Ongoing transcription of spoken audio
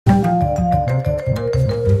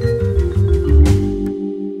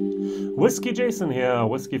WhiskyJason here,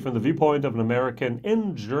 whiskey from the viewpoint of an American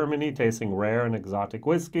in Germany, tasting rare and exotic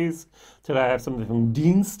whiskeys. Today I have something from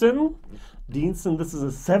Deanston. Deanston, this is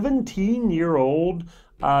a 17-year-old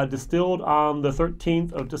distilled on the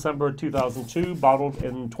 13th of December 2002, bottled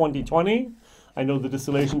in 2020. I know the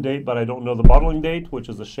distillation date, but I don't know the bottling date, which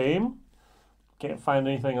is a shame. Can't find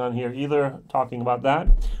anything on here either talking about that.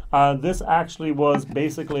 This actually was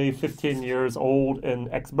basically 15 years old in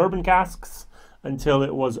ex-bourbon casks until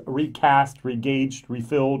it was recast, regauged,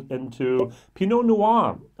 refilled into Pinot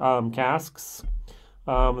Noir casks.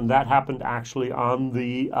 And that happened actually on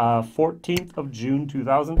the 14th of June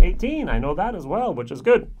 2018. I know that as well, which is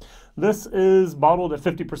good. This is bottled at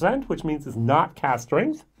 50%, which means it's not cask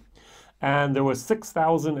strength. And there was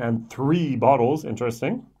 6,003 bottles,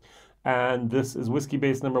 interesting. And this is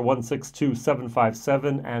Whiskybase number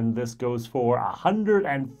 162757, and this goes for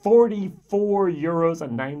 144 euros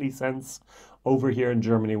and 90 cents over here in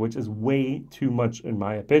Germany, which is way too much in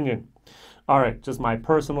my opinion. All right, just my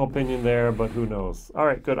personal opinion there, but who knows. All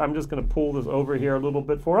right, good. I'm just going to pull this over here a little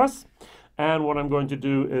bit for us. And what I'm going to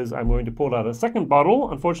do is I'm going to pull out a second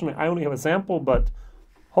bottle. Unfortunately, I only have a sample, but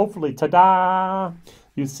hopefully, ta-da!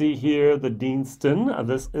 You see here the Deanston.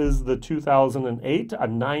 This is the 2008, a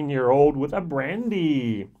 9-year-old with a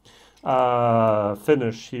brandy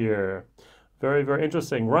finish here. Very, very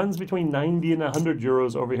interesting. Runs between 90 and 100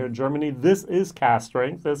 euros over here in Germany. This is cask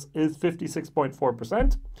strength. This is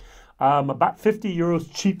 56.4%. About 50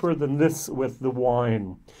 euros cheaper than this with the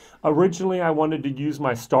wine. Originally, I wanted to use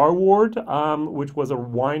my Starward, which was a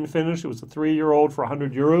wine finish. It was a 3-year-old for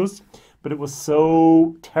 100 euros. But it was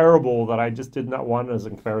so terrible that I just did not want it as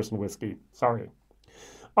a comparison whiskey. Sorry.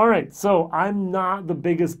 All right, so I'm not the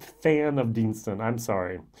biggest fan of Deanston. I'm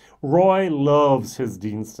sorry. Roy loves his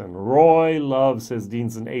Deanston. Roy loves his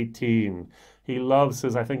Deanston 18. He loves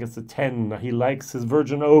his, I think it's a 10. He likes his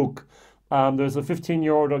Virgin Oak. There's a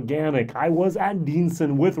 15-year-old organic. I was at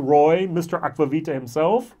Deanston with Roy, Mr. Aquavita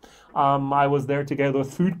himself. I was there together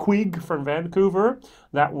with Food Quig from Vancouver.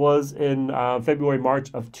 That was in February,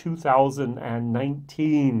 March of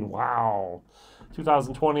 2019. Wow.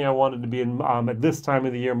 2020, I wanted to be in at this time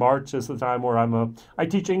of the year. March is the time where I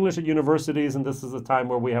teach English at universities, and this is the time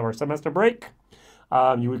where we have our semester break.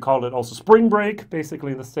 You would call it also spring break,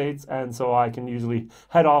 basically in the States, and so I can usually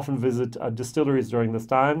head off and visit distilleries during this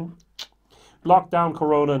time. Lockdown,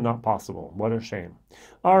 Corona, not possible. What a shame.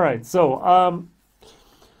 All right, so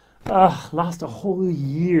lost a whole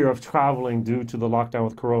year of traveling due to the lockdown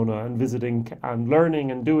with Corona and visiting and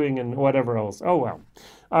learning and doing and whatever else. Oh, well.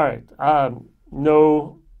 All right.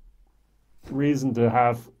 No reason to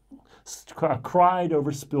have cried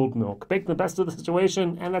over spilled milk. Make the best of the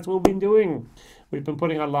situation, and that's what we've been doing. We've been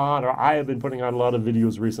putting out a lot, or I have been putting out a lot of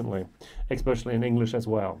videos recently, especially in English as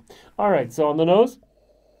well. All right, so on the nose.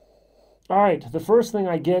 All right, the first thing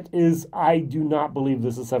I get is I do not believe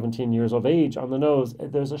this is 17 years of age on the nose.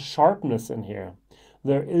 There's a sharpness in here.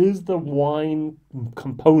 There is the wine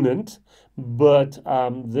component, but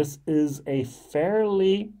this is a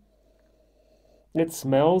fairly, it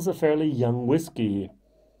smells a fairly young whiskey.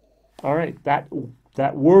 All right, that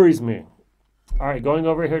worries me. All right, going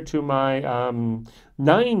over here to my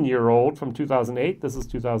 9-year-old from 2008. This is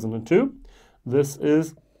 2002. This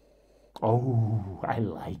is, oh, I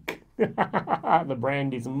like. The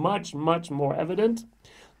brandy's much, much more evident.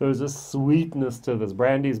 There's a sweetness to this.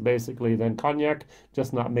 Brandy is basically then cognac,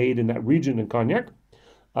 just not made in that region in cognac.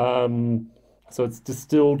 So it's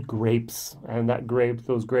distilled grapes, and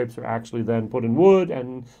those grapes are actually then put in wood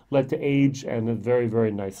and let to age, and it's very,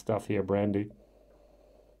 very nice stuff here, brandy.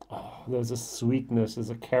 Oh, there's a sweetness, there's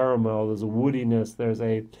a caramel, there's a woodiness, there's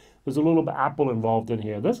a little bit of apple involved in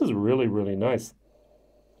here. This is really, really nice.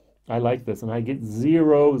 I like this, and I get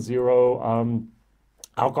zero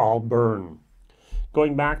alcohol burn.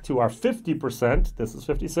 Going back to our 50%, this is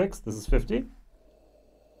 56, this is 50.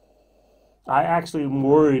 I actually am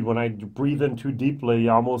worried when I breathe in too deeply,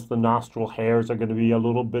 almost the nostril hairs are going to be a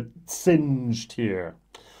little bit singed here.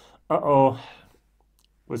 Uh-oh.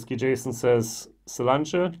 WhiskyJason says,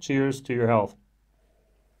 Solange, cheers to your health.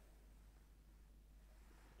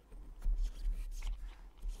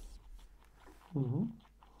 Mm-hmm.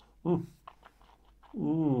 Mm.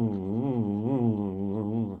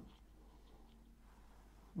 Mm.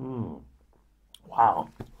 Mm. Wow.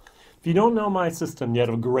 If you don't know my system yet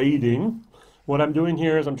of grading, what I'm doing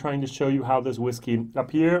here is I'm trying to show you how this whiskey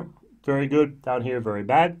up here, very good, down here, very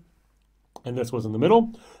bad. And this was in the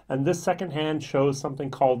middle. And this second hand shows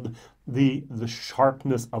something called the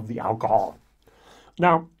sharpness of the alcohol.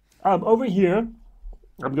 Now, over here,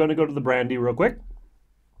 I'm going to go to the brandy real quick.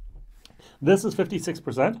 This is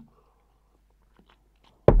 56%.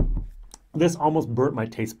 This almost burnt my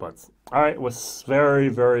taste buds. All right, it was very,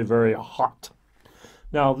 very, very hot.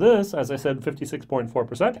 Now this, as I said,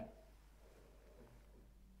 56.4%.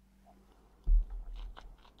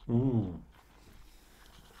 Mmm.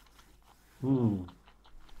 Mmm.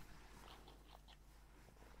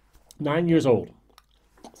 9 years old,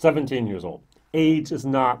 17 years old. Age is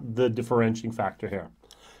not the differentiating factor here.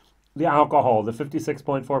 The alcohol, the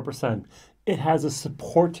 56.4%, it has a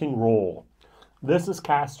supporting role. This is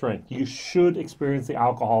cask strength. You should experience the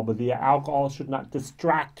alcohol, but the alcohol should not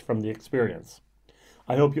distract from the experience.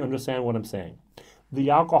 I hope you understand what I'm saying. The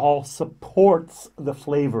alcohol supports the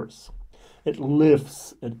flavors. It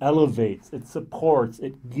lifts, it elevates, it supports,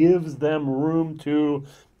 it gives them room to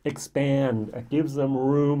expand. It gives them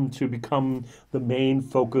room to become the main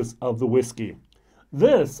focus of the whiskey.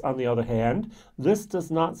 This, on the other hand, this does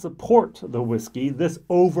not support the whiskey. This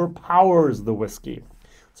overpowers the whiskey.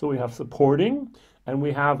 So we have supporting and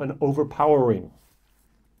we have an overpowering.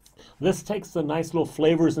 This takes the nice little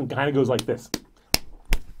flavors and kind of goes like this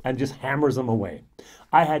and just hammers them away.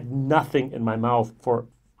 I had nothing in my mouth for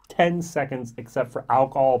 10 seconds except for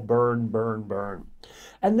alcohol burn, burn, burn.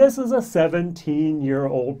 And this is a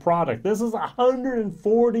 17-year-old product. This is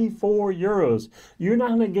 144 euros. You're not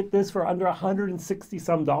going to get this for under 160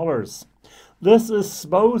 some dollars. This is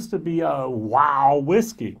supposed to be a wow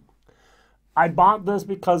whiskey. I bought this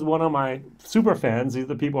because one of my super fans, these are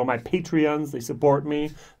the people on my Patreons, they support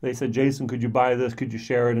me. They said, Jason, could you buy this? Could you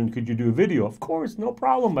share it? And could you do a video? Of course, no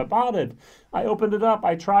problem. I bought it. I opened it up.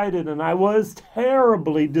 I tried it. And I was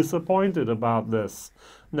terribly disappointed about this.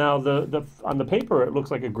 Now, on the paper, it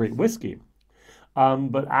looks like a great whiskey.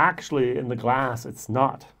 But actually, in the glass, it's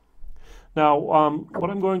not. Now, what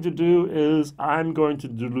I'm going to do is I'm going to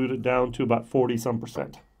dilute it down to about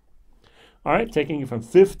 40-some%. All right, taking it from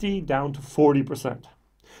 50 down to 40%.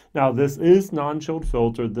 Now, this is non-chilled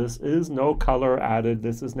filtered. This is no color added.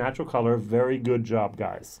 This is natural color. Very good job,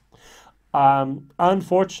 guys.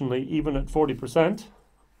 Unfortunately, even at 40%,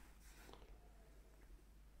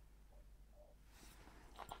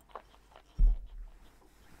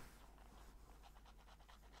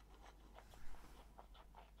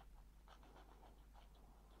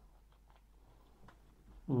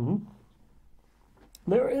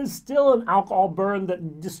 there is still an alcohol burn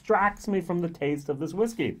that distracts me from the taste of this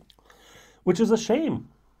whiskey, which is a shame.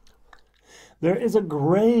 There is a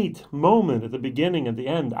great moment at the beginning and the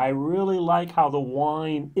end. I really like how the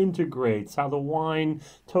wine integrates, how the wine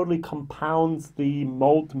totally compounds the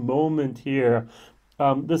malt moment here.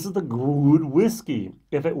 This is the good whiskey.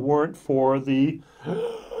 If it weren't for the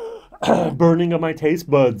burning of my taste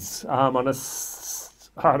buds on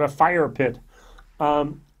a fire pit.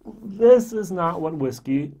 This is not what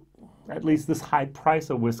whiskey, at least this high price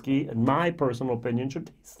of whiskey, in my personal opinion, should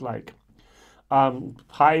taste like.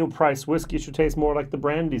 High price whiskey should taste more like the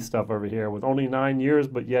brandy stuff over here, with only 9 years,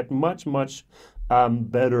 but yet much, much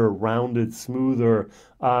better, rounded, smoother,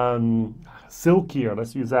 silkier.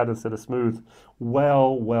 Let's use that instead of smooth.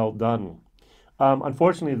 Well done.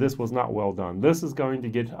 Unfortunately, this was not well done. This is going to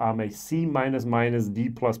get a C minus D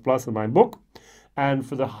plus plus in my book. And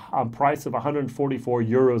for the price of 144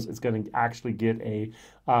 euros, it's going to actually get a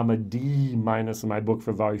D minus in my book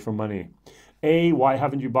for value for money. A, why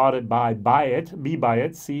haven't you bought it? Buy it. B, buy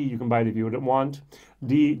it. C, you can buy it if you wouldn't want.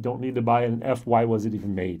 D, don't need to buy it. And F, why was it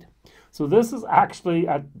even made? So this is actually,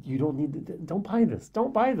 you don't need to, don't buy this.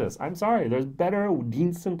 Don't buy this. I'm sorry. There's better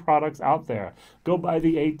Deanston products out there. Go buy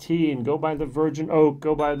the 18. Go buy the Virgin Oak.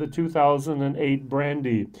 Go buy the 2008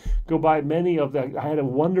 Brandy. Go buy many of the, I had a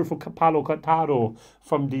wonderful Palo Catado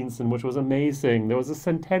from Deanston, which was amazing. There was a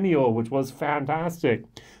Centennial, which was fantastic.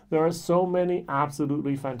 There are so many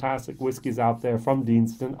absolutely fantastic whiskeys out there from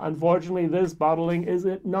Deanston. Unfortunately, this bottling is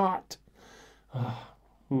it not.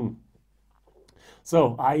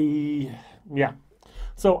 So I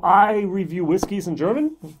review whiskeys in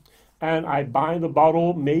German, and I buy the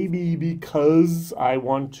bottle maybe because I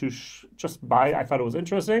want to just buy it. I thought it was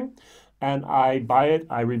interesting, and I buy it,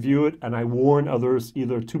 I review it, and I warn others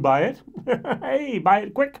either to buy it, hey, buy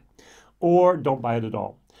it quick, or don't buy it at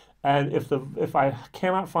all. And if I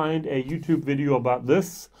cannot find a YouTube video about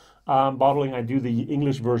this bottling, I do the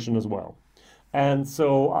English version as well. And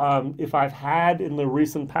so if I've had in the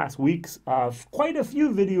recent past weeks quite a few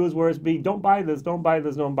videos where it's being, don't buy this, don't buy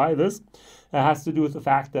this, don't buy this, it has to do with the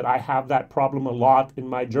fact that I have that problem a lot in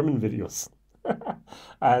my German videos.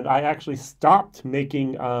 And I actually stopped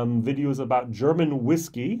making videos about German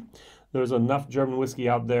whiskey. There's enough German whiskey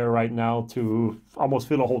out there right now to almost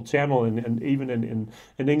fill a whole channel, and even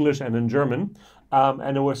in English and in German.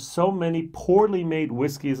 And there were so many poorly made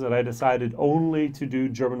whiskeys that I decided only to do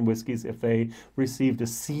German whiskeys if they received a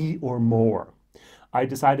C or more. I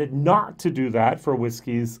decided not to do that for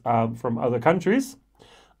whiskeys from other countries.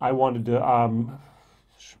 I wanted to,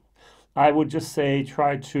 I would just say,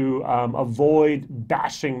 try to avoid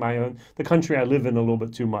bashing the country I live in a little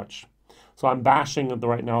bit too much. So I'm bashing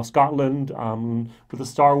right now Scotland. With the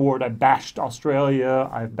Star Wars, I bashed Australia.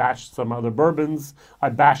 I've bashed some other bourbons. I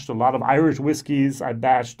bashed a lot of Irish whiskeys. I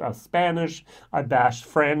bashed Spanish. I bashed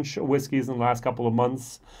French whiskeys in the last couple of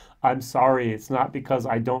months. I'm sorry, it's not because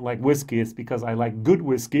I don't like whiskey. It's because I like good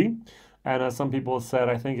whiskey. And as some people said,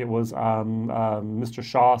 I think it was Mr.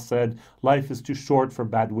 Shaw said, life is too short for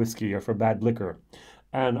bad whiskey or for bad liquor.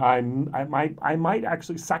 And I might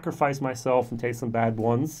actually sacrifice myself and taste some bad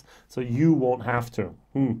ones so you won't have to.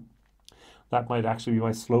 That might actually be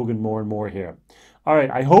my slogan more and more here. All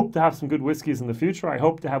right, I hope to have some good whiskeys in the future. I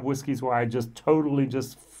hope to have whiskeys where I just totally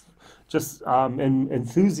just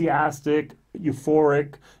enthusiastic,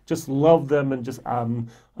 euphoric, just love them and just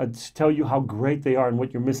tell you how great they are and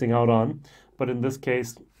what you're missing out on. But in this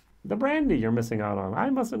case, the brandy you're missing out on.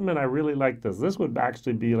 I must admit, I really like this. This would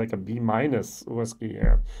actually be like a B- whiskey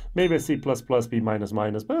here. Maybe a C++, B-, but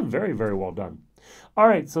very, very well done. All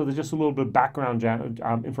right, so there's just a little bit of background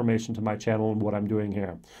information to my channel and what I'm doing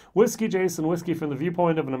here. WhiskyJason, whiskey from the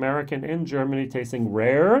viewpoint of an American in Germany, tasting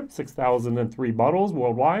rare, 6,003 bottles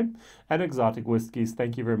worldwide, and exotic whiskeys.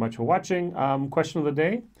 Thank you very much for watching. Question of the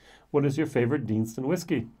day, what is your favorite Deanston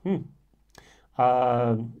whiskey?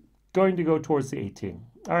 Going to go towards the 18.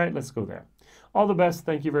 All right, let's go there. All the best.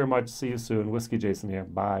 Thank you very much. See you soon. WhiskyJason here.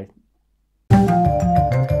 Bye.